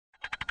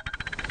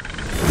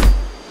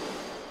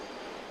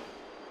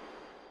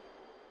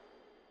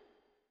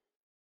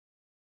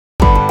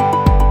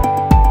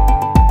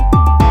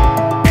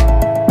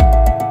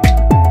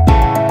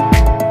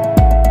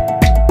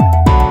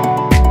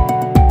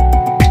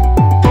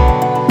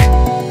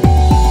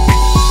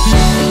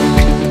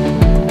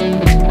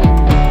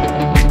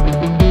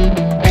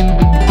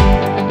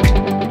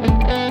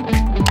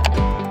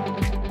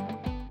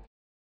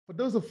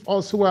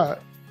also are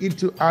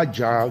into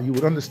Agile, you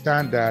would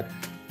understand that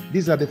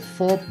these are the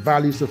 4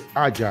 values of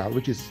Agile,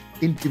 which is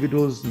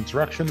individuals'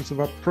 interactions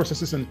over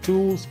processes and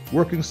tools,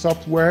 working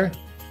software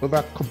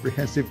over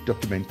comprehensive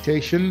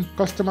documentation,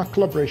 customer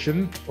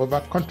collaboration over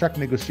contract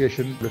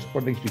negotiation,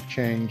 responding to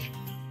change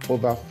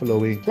over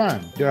flowing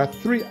plan. There are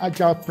 3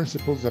 Agile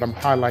principles that I'm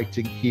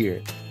highlighting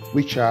here,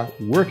 which are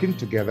working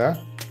together,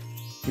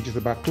 which is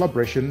about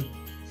collaboration,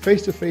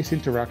 face-to-face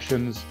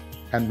interactions,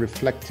 and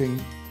reflecting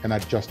and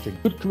adjusting.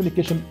 Good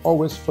communication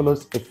always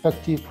follows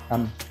effective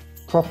and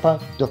proper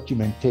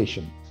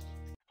documentation.